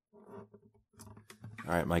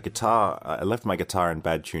All right, my guitar. I left my guitar in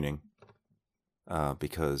bad tuning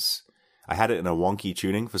because I had it in a wonky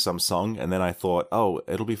tuning for some song, and then I thought, oh,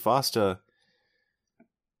 it'll be faster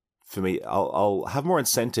for me. I'll have more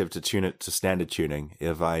incentive to tune it to standard tuning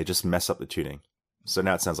if I just mess up the tuning. So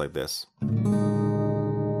now it sounds like this,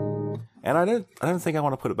 and I don't think I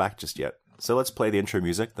want to put it back just yet. So let's play the intro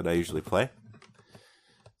music that I usually play.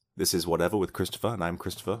 This is Whatever with Christopher, and I'm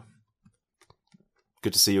Christopher.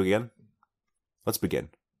 Good to see you again. Let's begin,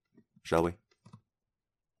 shall we?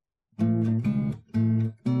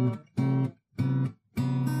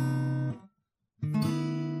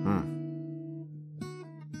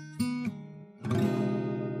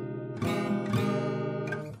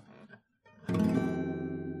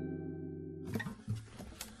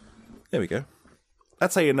 There we go.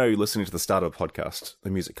 That's how you know you're listening to the start of a podcast. The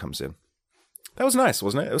music comes in. That was nice,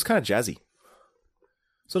 wasn't it? It was kind of jazzy.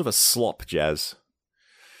 Sort of a slop jazz.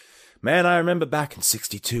 Man, I remember back in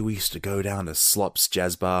 62, we used to go down to Slop's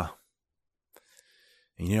Jazz Bar.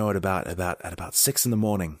 And you know what, at about 6 in the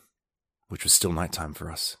morning, which was still nighttime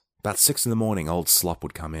for us, about 6 in the morning, old Slop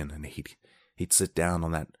would come in and he'd sit down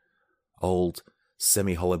on that old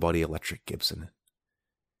semi-hollow body electric Gibson.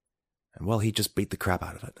 And well, he'd just beat the crap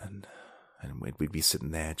out of it. And we'd be sitting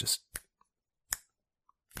there just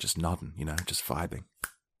nodding, just vibing.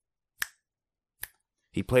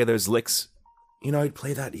 He'd play those licks. He'd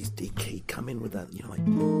play that. He'd come in with that,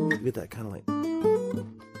 with that kind of like.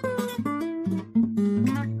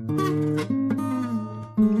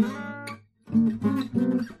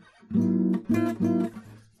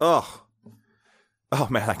 Oh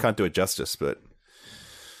man, I can't do it justice, but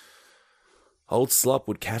old Slop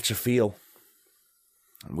would catch a feel,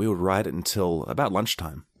 and we would ride it until about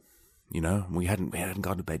lunchtime. We hadn't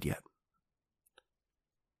gone to bed yet.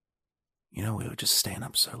 We were just staying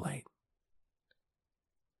up so late.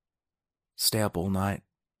 Stay up all night,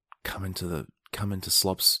 come into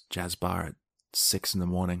Slop's Jazz Bar at 6 in the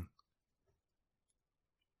morning.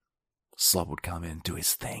 Slop would come in, do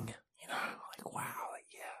his thing, like wow,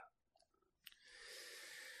 yeah.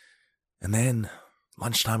 And then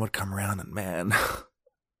lunchtime would come around, and man,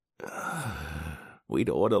 we'd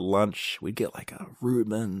order lunch. We'd get like a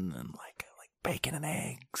Reuben and like bacon and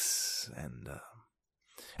eggs, and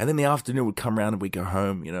then the afternoon would come around and we'd go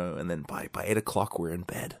home, and then by 8 o'clock we're in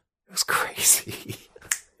bed. It was crazy.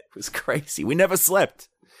 It was crazy. We never slept.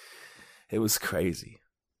 It was crazy.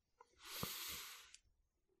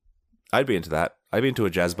 I'd be into that. I'd be into a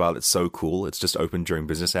jazz bar that's so cool, it's just open during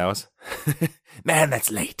business hours. Man, that's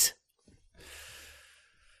late.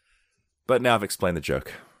 But now I've explained the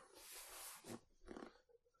joke.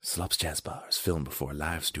 Slop's Jazz Bar is filmed before a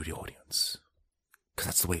live studio audience. Because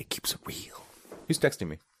that's the way it keeps it real. Who's texting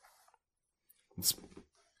me?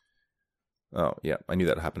 Oh, yeah, I knew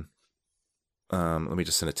that would happen. Let me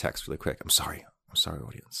just send a text really quick. I'm sorry,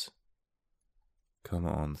 audience. Come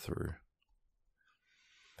on through.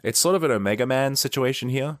 It's sort of an Omega Man situation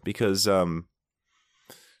here, because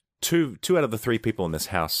two out of the 3 people in this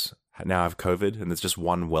house now have COVID, and there's just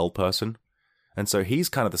one well person. And so he's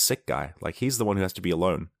kind of the sick guy. Like, he's the one who has to be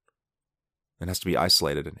alone and has to be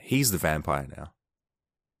isolated, and he's the vampire now.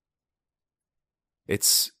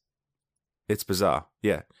 It's bizarre.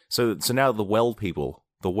 Yeah. So now the well people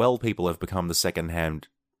have become the second-hand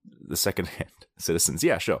citizens.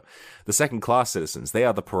 Yeah, sure. The second-class citizens. They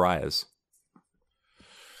are the pariahs.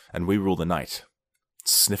 And we rule the night,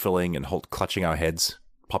 sniffling and clutching our heads,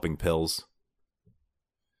 popping pills.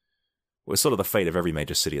 We're sort of the fate of every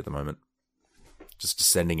major city at the moment. Just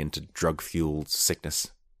descending into drug-fueled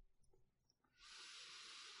sickness.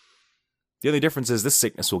 The only difference is this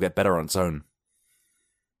sickness will get better on its own.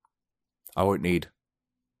 I won't need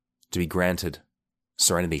to be granted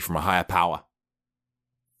serenity from a higher power.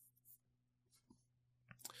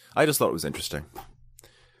 I just thought it was interesting.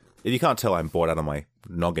 If you can't tell, I'm bored out of my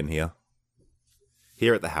noggin here.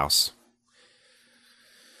 Here at the house.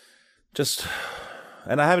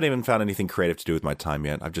 And I haven't even found anything creative to do with my time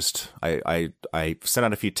yet. I sent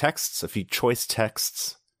out a few texts, a few choice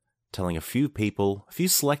texts, telling a few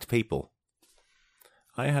select people,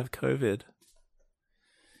 I have COVID.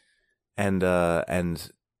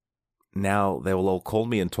 And now they will all call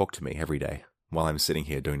me and talk to me every day while I'm sitting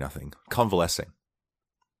here doing nothing, convalescing.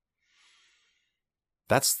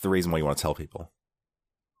 That's the reason why you want to tell people.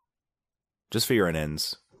 Just for your own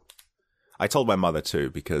ends. I told my mother too,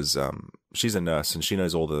 because she's a nurse and she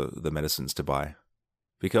knows all the medicines to buy.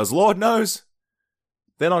 Because Lord knows,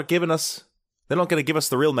 they're not going to give us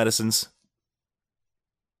the real medicines.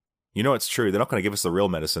 You know it's true, they're not going to give us the real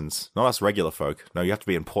medicines. Not us regular folk. No, you have to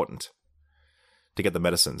be important. to get the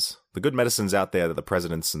medicines. The good medicines out there that the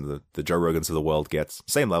presidents and the Joe Rogans of the world gets,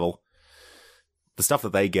 same level. The stuff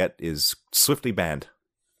that they get is swiftly banned.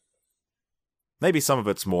 Maybe some of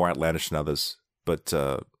it's more outlandish than others, but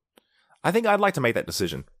I think I'd like to make that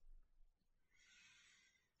decision.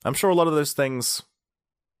 I'm sure a lot of those things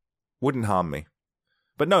wouldn't harm me.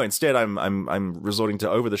 But no, instead I'm resorting to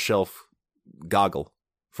over-the-shelf gargle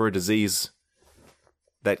for a disease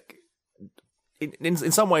that, in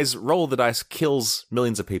some ways, roll the dice, kills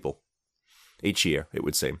millions of people each year, it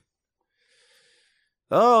would seem.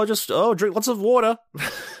 Drink lots of water.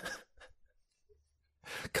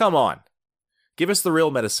 Come on. Give us the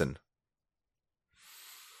real medicine.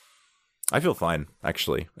 I feel fine,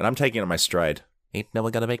 actually, and I'm taking it on my stride. Ain't no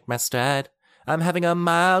one gonna make my stride. I'm having a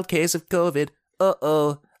mild case of COVID.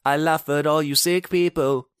 Uh-oh, I laugh at all you sick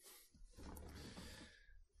people.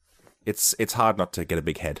 It's hard not to get a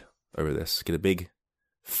big head over this. Get a big,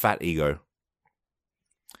 fat ego.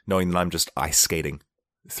 Knowing that I'm just ice skating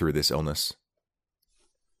through this illness.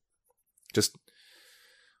 Just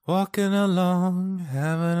walking along,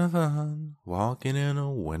 having fun, walking in a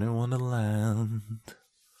winter wonderland.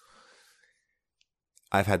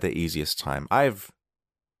 I've had the easiest time. I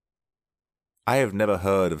have never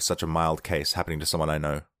heard of such a mild case happening to someone I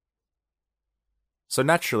know. So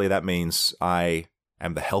naturally that means I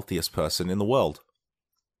am the healthiest person in the world.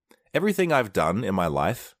 Everything I've done in my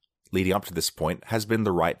life leading up to this point has been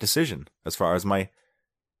the right decision as far as my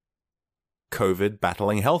COVID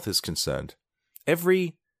battling health is concerned.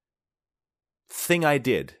 Every thing I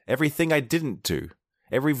did, everything I didn't do,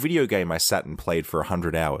 every video game I sat and played for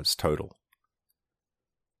 100 hours total,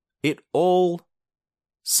 it all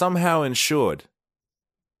somehow ensured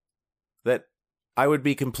that I would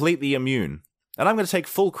be completely immune. And I'm going to take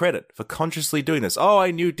full credit for consciously doing this. Oh,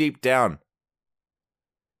 I knew deep down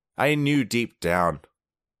that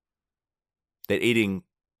eating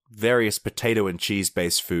various potato and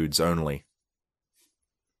cheese-based foods only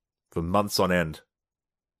for months on end,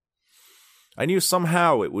 I knew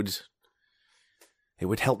somehow it would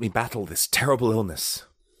help me battle this terrible illness.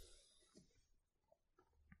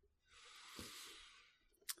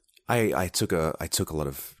 I took a lot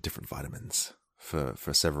of different vitamins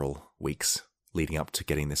for several weeks leading up to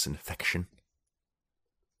getting this infection.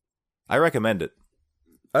 I recommend it.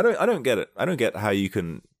 I don't get it. I don't get how you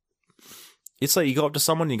can. It's like you go up to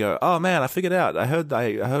someone and you go, "Oh man, I figured out. I heard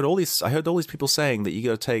all these people saying that you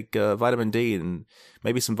got to take vitamin D and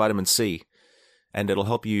maybe some vitamin C, and it'll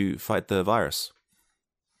help you fight the virus."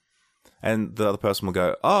 And the other person will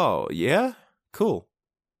go, "Oh yeah, cool,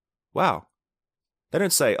 wow." They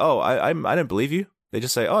don't say, "Oh, I don't believe you." They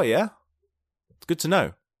just say, "Oh yeah, it's good to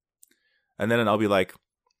know." And then I'll be like,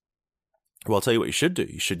 "Well, I'll tell you what you should do.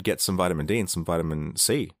 You should get some vitamin D and some vitamin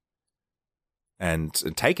C, and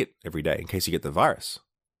take it every day in case you get the virus,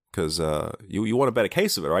 because you want a better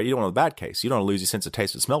case of it, right? You don't want a bad case. You don't want to lose your sense of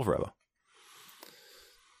taste and smell forever."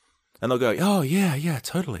 And they'll go, "Oh yeah,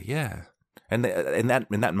 totally, yeah." And in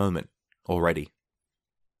that moment already.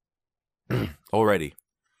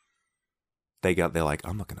 They're like,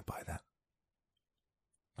 "I'm not going to buy that.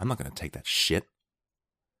 I'm not going to take that shit."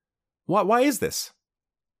 Why is this?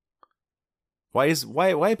 Why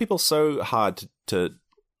are people so hard to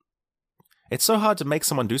it's so hard to make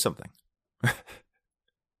someone do something?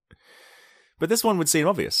 But this one would seem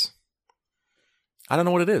obvious. I don't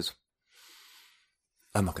know what it is.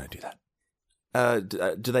 I'm not going to do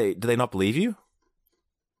that. Do they not believe you?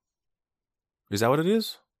 Is that what it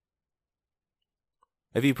is?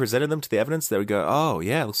 Have you presented them to the evidence? They would go, "Oh,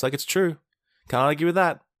 yeah, looks like it's true. Can't argue with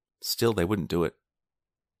that." Still, they wouldn't do it.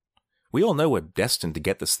 We all know we're destined to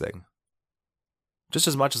get this thing. Just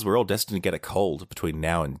as much as we're all destined to get a cold between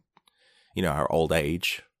now and, our old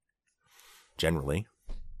age. Generally.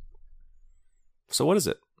 So what is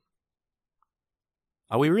it?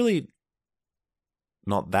 Are we really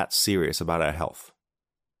not that serious about our health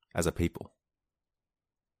as a people?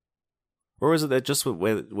 Or is it that just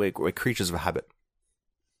we're creatures of habit?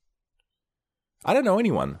 I don't know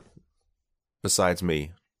anyone besides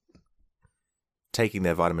me taking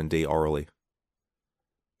their vitamin D orally,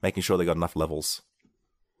 making sure they got enough levels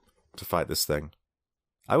to fight this thing.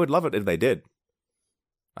 I would love it if they did.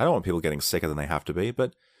 I don't want people getting sicker than they have to be,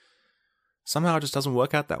 but somehow it just doesn't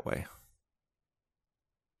work out that way.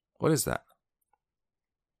 What is that?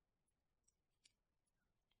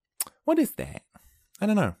 What is that? I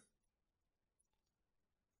don't know.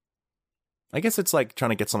 I guess it's like trying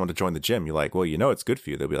to get someone to join the gym. You're like, "Well, it's good for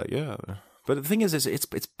you." They'll be like, "Yeah." But the thing is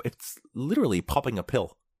it's literally popping a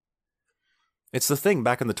pill. It's the thing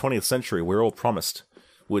back in the 20th century we're all promised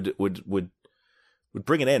would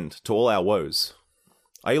bring an end to all our woes.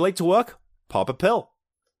 Are you late to work? Pop a pill.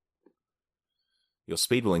 Your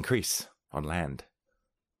speed will increase on land.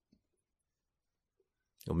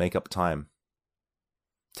 You'll make up time.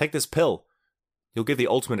 Take this pill. You'll give the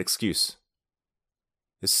ultimate excuse.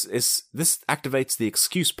 This activates the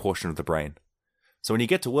excuse portion of the brain. So when you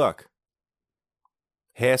get to work,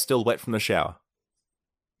 hair still wet from the shower,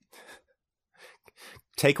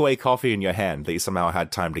 takeaway coffee in your hand that you somehow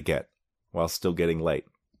had time to get while still getting late.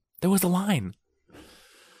 There was a line.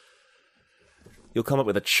 You'll come up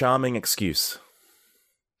with a charming excuse.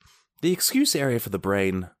 The excuse area for the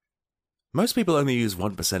brain, most people only use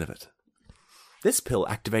 1% of it. This pill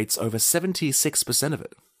activates over 76% of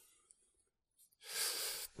it.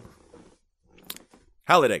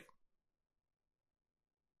 Halliday.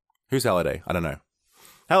 Who's Halliday? I don't know.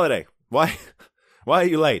 Halliday, why are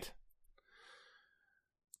you late?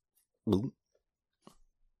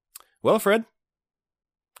 Well, Fred,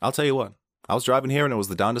 I'll tell you what. I was driving here and it was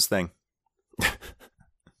the darndest thing.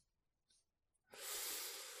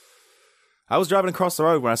 I was driving across the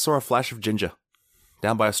road when I saw a flash of ginger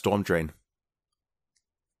down by a storm drain.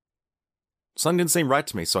 Something didn't seem right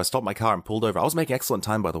to me, so I stopped my car and pulled over. I was making excellent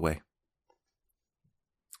time, by the way.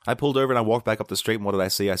 I pulled over and I walked back up the street, and what did I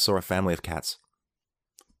see? I saw a family of cats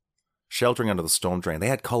sheltering under the storm drain. They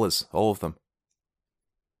had collars, all of them.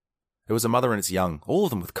 There was a mother and its young, all of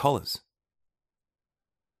them with collars.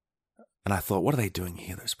 And I thought, what are they doing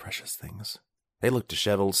here, those precious things? They looked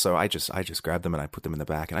disheveled, so I just grabbed them and I put them in the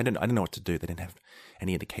back. And I didn't know what to do. They didn't have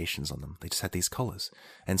any indications on them. They just had these collars.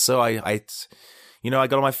 And so I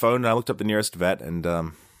got on my phone and I looked up the nearest vet, and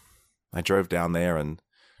I drove down there and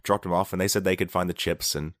dropped them off, and they said they could find the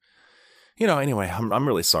chips. And anyway, I'm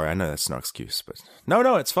really sorry. I know that's no excuse, but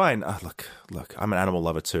no, it's fine. Look, I'm an animal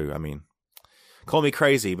lover too. I mean, call me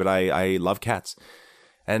crazy, but I love cats.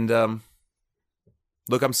 And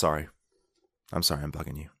look, I'm sorry. I'm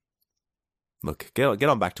bugging you. Look, get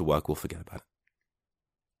on back to work. We'll forget about it.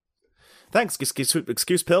 Thanks,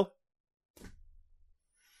 excuse pill.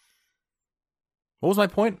 What was my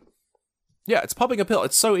point? Yeah, it's popping a pill.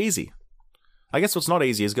 It's so easy. I guess what's not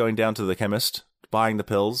easy is going down to the chemist, buying the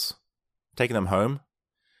pills, taking them home.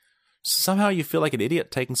 Somehow you feel like an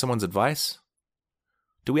idiot taking someone's advice.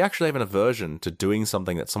 Do we actually have an aversion to doing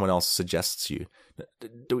something that someone else suggests to you?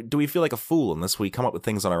 Do we feel like a fool unless we come up with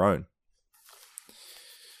things on our own?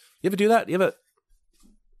 You ever do that? Do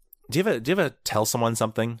you ever tell someone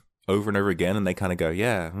something over and over again and they kind of go,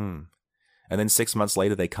 yeah, And then 6 months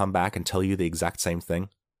later they come back and tell you the exact same thing?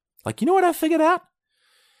 Like, you know what I figured out?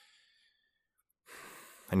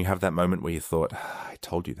 And you have that moment where you thought, I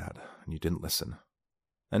told you that, and you didn't listen.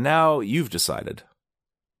 And now you've decided.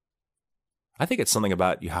 I think it's something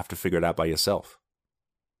about you have to figure it out by yourself.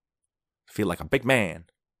 Feel like a big man.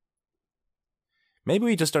 Maybe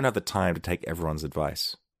we just don't have the time to take everyone's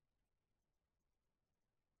advice.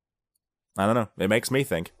 I don't know. It makes me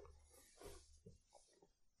think.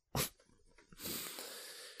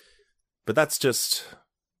 But that's just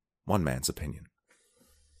one man's opinion.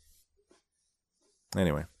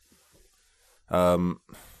 Anyway.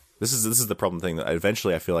 This is the problem thing, that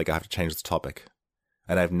eventually I feel like I have to change the topic.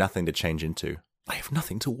 And I have nothing to change into. I have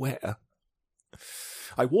nothing to wear.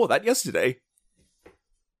 I wore that yesterday.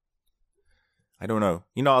 I don't know.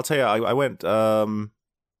 I'll tell you, I went, I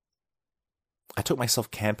took myself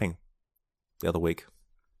camping the other week.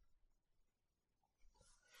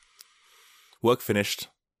 Work finished.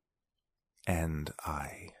 And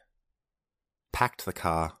I packed the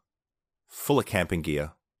car full of camping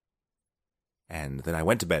gear. And then I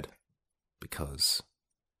went to bed. Because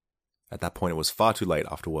at that point it was far too late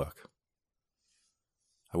after work.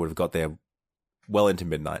 I would have got there well into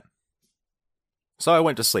midnight. So I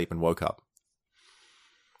went to sleep and woke up.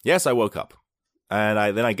 Yes, I woke up. And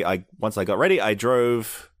once I got ready, I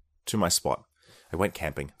drove to my spot. I went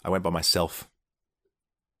camping. I went by myself.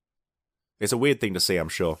 It's a weird thing to see, I'm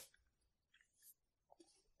sure.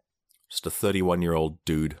 Just a 31-year-old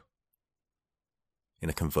dude in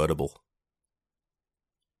a convertible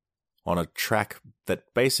on a track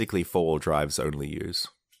that basically four-wheel drives only use.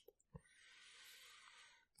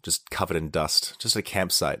 Just covered in dust. Just a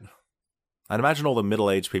campsite. I'd imagine all the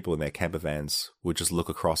middle-aged people in their camper vans would just look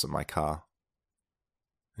across at my car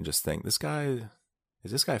and just think, is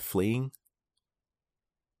this guy fleeing?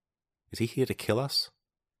 Is he here to kill us?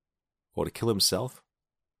 Or to kill himself?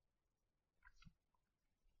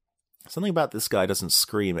 Something about this guy doesn't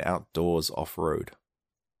scream outdoors off-road.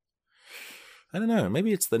 I don't know,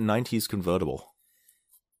 maybe it's the 90s convertible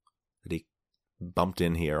that he bumped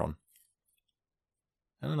in here on.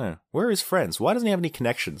 I don't know. Where are his friends? Why doesn't he have any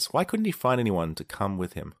connections? Why couldn't he find anyone to come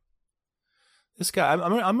with him? This guy,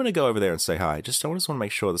 I'm going to go over there and say hi. I just want to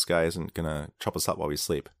make sure this guy isn't going to chop us up while we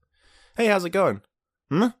sleep. Hey, how's it going?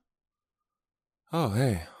 Oh,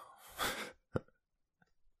 hey.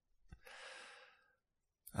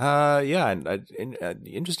 Yeah,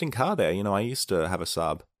 interesting car there. I used to have a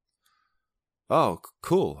Saab. Oh,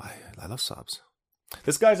 cool. I love Saabs.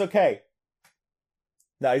 This guy's okay.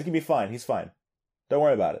 No, he's going to be fine. He's fine. Don't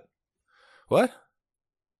worry about it. What?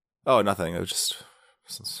 Oh, nothing. It was just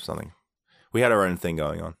something. We had our own thing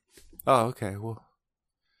going on. Oh, okay. Well,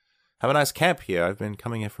 have a nice camp here. I've been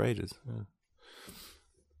coming here for ages.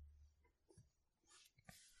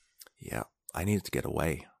 Yeah, I needed to get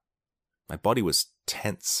away. My body was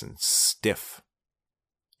tense and stiff.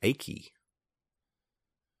 Achy.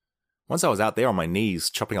 Once I was out there on my knees,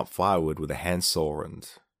 chopping up firewood with a handsaw and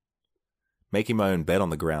making my own bed on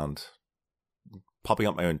the ground, popping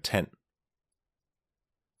up my own tent.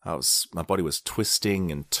 My body was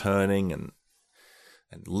twisting and turning and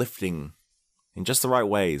lifting in just the right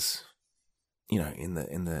ways, in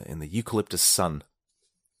the eucalyptus sun.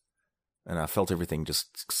 And I felt everything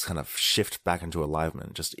just kind of shift back into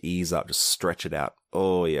alignment, just ease up, just stretch it out.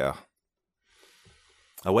 Oh yeah.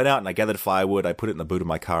 I went out and I gathered firewood, I put it in the boot of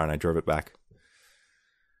my car and I drove it back.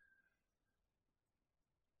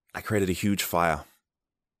 I created a huge fire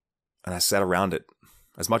and I sat around it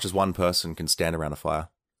as much as one person can stand around a fire.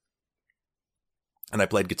 And I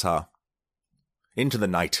played guitar into the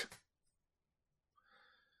night.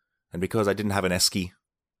 And because I didn't have an esky,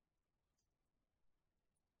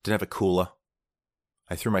 didn't have a cooler,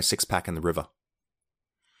 I threw my 6-pack in the river.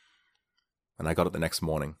 And I got it the next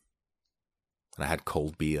morning. And I had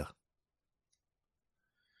cold beer.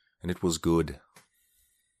 And it was good.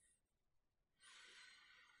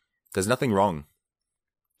 There's nothing wrong,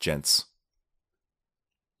 gents,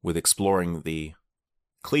 with exploring the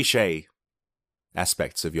cliché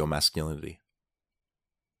aspects of your masculinity.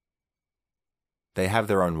 They have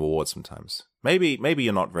their own rewards sometimes. Maybe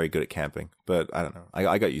you're not very good at camping, but I don't know.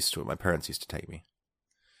 I got used to it. My parents used to take me.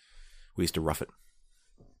 We used to rough it.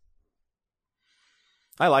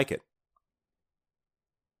 I like it.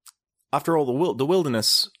 After all, the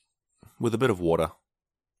wilderness, with a bit of water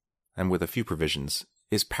and with a few provisions,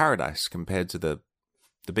 is paradise compared to the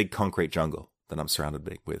big concrete jungle that I'm surrounded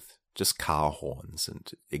with. Just car horns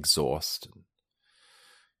and exhaust and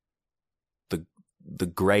the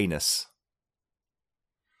greyness.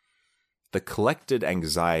 The collected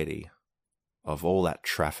anxiety of all that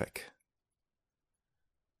traffic.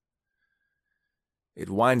 It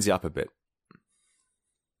winds you up a bit.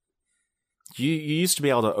 You used to be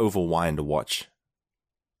able to overwind a watch.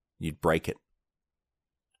 You'd break it.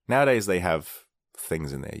 Nowadays they have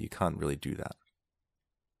things in there. You can't really do that.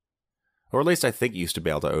 Or at least I think you used to be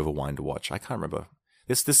able to overwind a watch. I can't remember.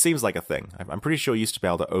 This seems like a thing. I'm pretty sure you used to be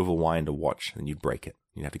able to overwind a watch and you'd break it.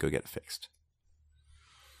 You'd have to go get it fixed.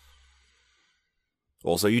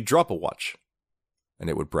 Also, you drop a watch and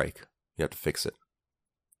it would break. You have to fix it.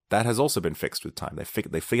 That has also been fixed with time. They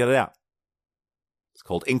figured it out. It's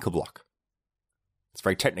called Incablock. It's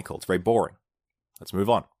very technical. It's very boring. Let's move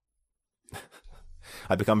on.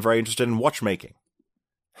 I've become very interested in watchmaking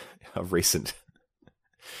of recent.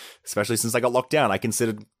 Especially since I got locked down. I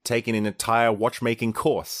considered taking an entire watchmaking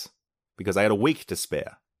course because I had a week to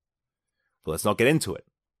spare. But let's not get into it.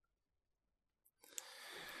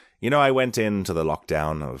 I went into the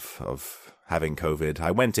lockdown of having COVID.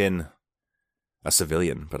 I went in a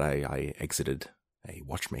civilian, but I exited a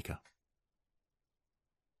watchmaker.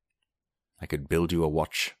 I could build you a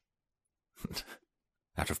watch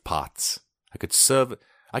out of parts. I could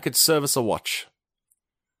service a watch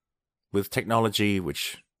with technology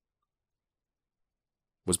which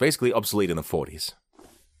was basically obsolete in the 40s.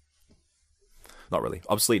 Not really.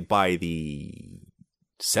 Obsolete by the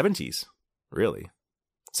 70s, really.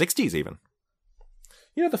 60s even.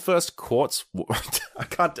 The first quartz... I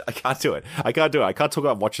can't do it. I can't talk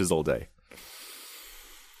about watches all day.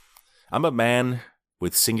 I'm a man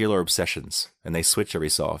with singular obsessions, and they switch every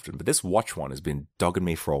so often, but this watch one has been dogging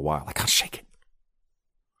me for a while. I can't shake it.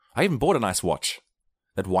 I even bought a nice watch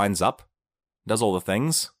that winds up, does all the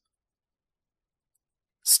things.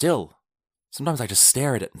 Still, sometimes I just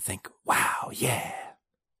stare at it and think, wow, yeah,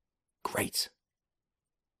 great.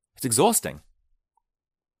 It's exhausting.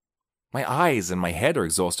 My eyes and my head are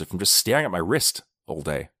exhausted from just staring at my wrist all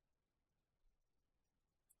day.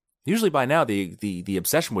 Usually by now, the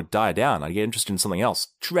obsession would die down. I'd get interested in something else.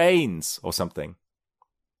 Trains or something.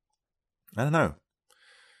 I don't know.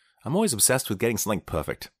 I'm always obsessed with getting something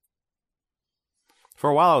perfect. For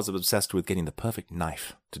a while, I was obsessed with getting the perfect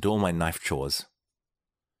knife to do all my knife chores.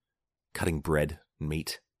 Cutting bread and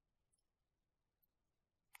meat.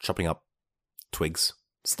 Chopping up twigs,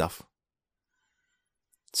 stuff.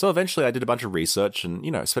 So eventually I did a bunch of research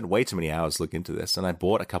and, spent way too many hours looking into this, and I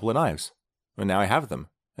bought a couple of knives. And now I have them.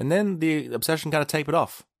 And then the obsession kind of tapered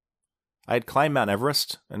off. I had climbed Mount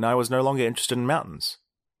Everest, and I was no longer interested in mountains.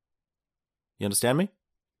 You understand me?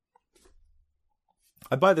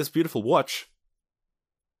 I buy this beautiful watch,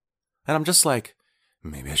 and I'm just like,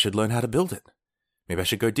 maybe I should learn how to build it. Maybe I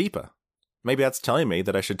should go deeper. Maybe that's telling me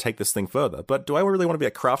that I should take this thing further. But do I really want to be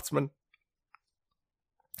a craftsman?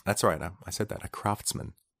 That's right, I said that, a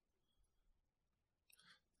craftsman.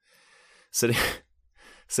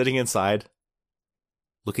 Sitting inside,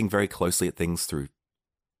 looking very closely at things through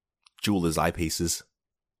jeweler's eyepieces,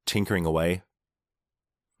 tinkering away.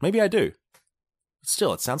 Maybe I do. But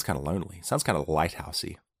still, it sounds kind of lonely. It sounds kind of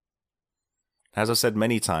lighthousey. As I've said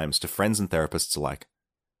many times to friends and therapists alike,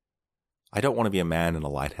 I don't want to be a man in a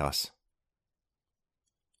lighthouse.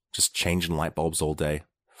 Just changing light bulbs all day.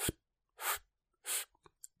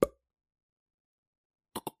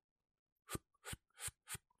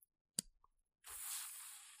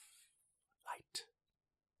 Light.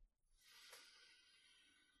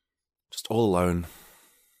 Just all alone,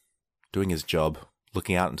 doing his job,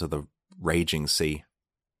 looking out into the raging sea.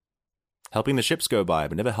 Helping the ships go by,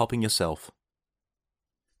 but never helping yourself.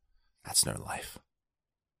 That's no life.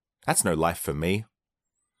 That's no life for me.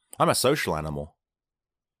 I'm a social animal.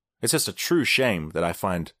 It's just a true shame that I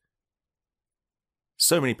find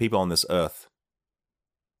so many people on this earth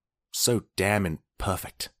so damn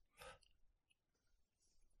imperfect.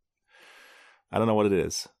 I don't know what it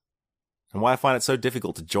is, and why I find it so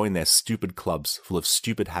difficult to join their stupid clubs full of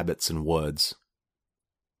stupid habits and words.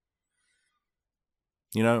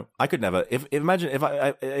 I could never. Imagine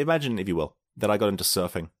if you will, that I got into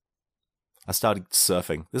surfing. I started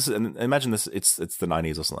surfing. Imagine this. It's the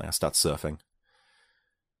 90s or something. I start surfing.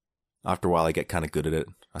 After a while, I get kind of good at it.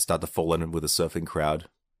 I start to fall in with a surfing crowd.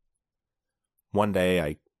 One day,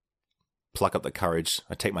 I pluck up the courage.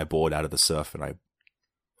 I take my board out of the surf and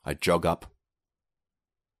I jog up.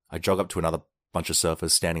 I jog up to another bunch of surfers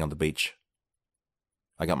standing on the beach.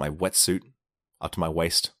 I got my wetsuit up to my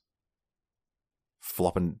waist,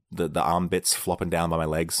 flopping the arm bits flopping down by my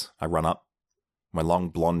legs. I run up, my long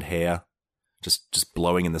blonde hair just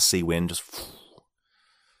blowing in the sea wind,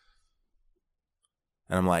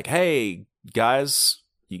 and I'm like, hey, guys,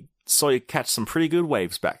 saw you catch some pretty good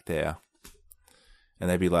waves back there. And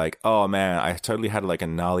they'd be like, oh man, I totally had like a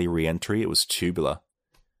gnarly re-entry. It was tubular.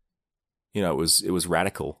 It was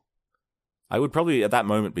radical. I would probably at that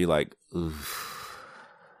moment be like, oof.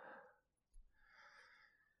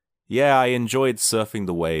 Yeah, I enjoyed surfing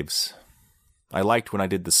the waves. I liked when I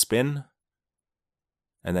did the spin.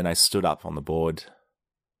 And then I stood up on the board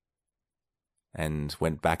and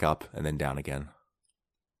went back up and then down again.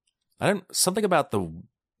 Something about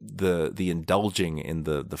the indulging in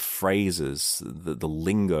the phrases, the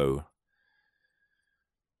lingo,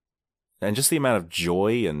 and just the amount of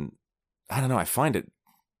joy, and I don't know, I find it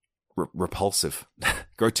repulsive,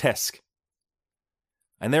 grotesque.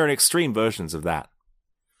 And there are extreme versions of that.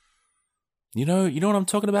 You know what I'm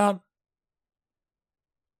talking about?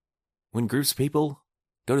 When groups of people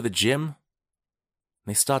go to the gym, and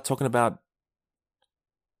they start talking about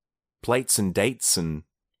plates and dates and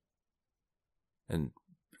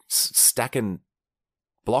stacking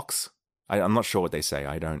blocks. I'm not sure what they say.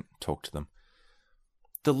 I don't talk to them.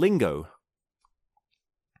 The lingo,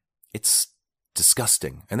 it's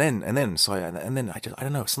disgusting. And then I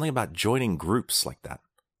don't know, something about joining groups like that.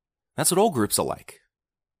 That's what all groups are like.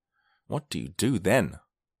 What do you do then?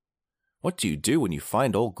 What do you do when you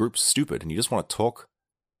find all groups stupid and you just want to talk?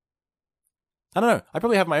 I don't know. I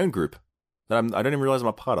probably have my own group that I don't even realize I'm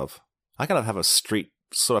a part of. I kind of have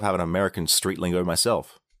have an American street lingo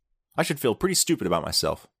myself. I should feel pretty stupid about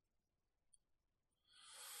myself.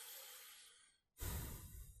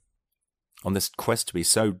 On this quest to be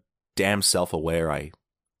so damn self-aware, I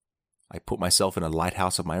put myself in a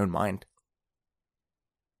lighthouse of my own mind.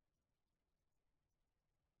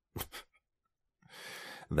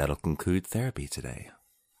 That'll conclude therapy today.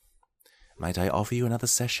 Might I offer you another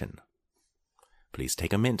session? Please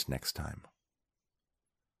take a mint next time.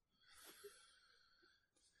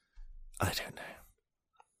 I don't know.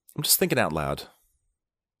 I'm just thinking out loud.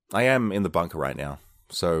 I am in the bunker right now,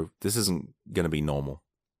 so this isn't going to be normal.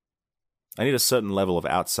 I need a certain level of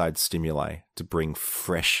outside stimuli to bring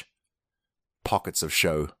fresh pockets of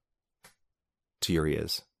show to your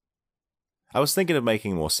ears. I was thinking of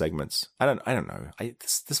making more segments. I don't know.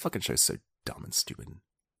 This fucking show's so dumb and stupid and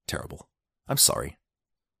terrible. I'm sorry.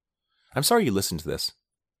 I'm sorry you listened to this.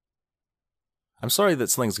 I'm sorry that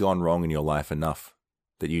something's gone wrong in your life enough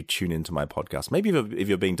that you tune into my podcast. Maybe if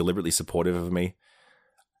you're being deliberately supportive of me,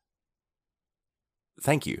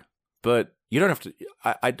 thank you. But you don't have to.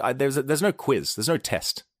 There's no quiz. There's no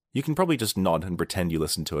test. You can probably just nod and pretend you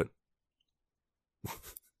listen to it.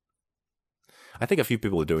 I think a few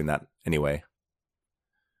people are doing that anyway.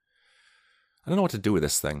 I don't know what to do with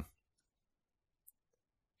this thing.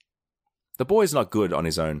 The boy's not good on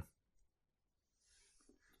his own.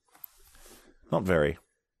 Not very.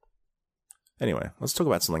 Anyway, let's talk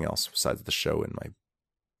about something else besides the show and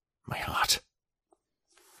my heart.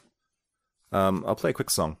 I'll play a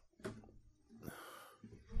quick song.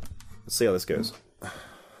 Let's see how this goes.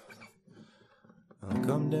 I'll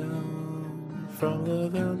come down from the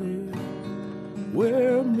valley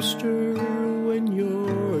where, mister, when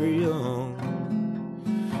you're young,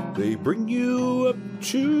 they bring you up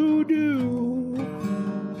to do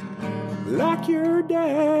like your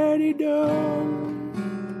daddy done.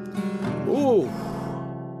 Oh,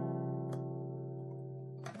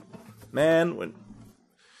 man,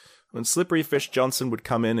 when Slippery Fish Johnson would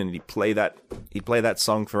come in and he'd play that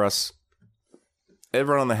song for us,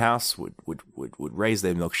 everyone on the house would raise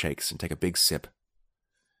their milkshakes and take a big sip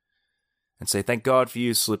and say, "Thank God for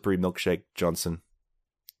you, Slippery Milkshake Johnson,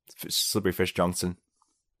 Slippery Fish Johnson.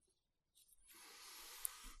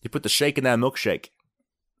 You put the shake in that milkshake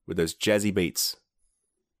with those jazzy beats.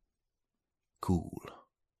 Cool."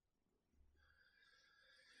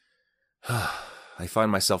 I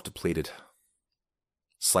find myself depleted.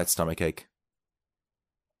 Slight stomachache.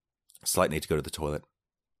 Slight need to go to the toilet.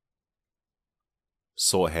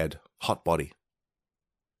 Sore head. Hot body.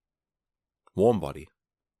 Warm body.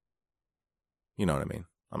 You know what I mean.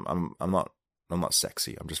 I'm not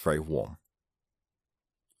sexy. I'm just very warm.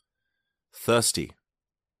 Thirsty.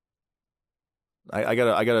 I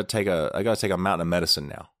gotta take a mountain of medicine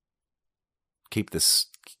now. Keep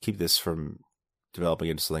this from developing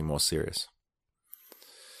into something more serious.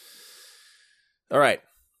 All right,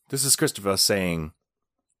 this is Christopher saying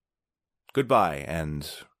goodbye,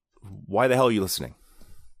 and why the hell are you listening?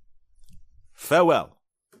 Farewell.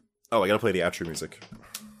 Oh, I gotta play the outro music.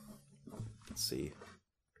 Let's see.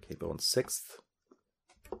 Capo on 6th.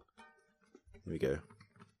 Here we go.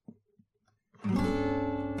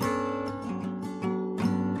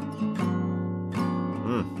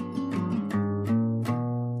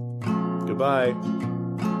 Goodbye.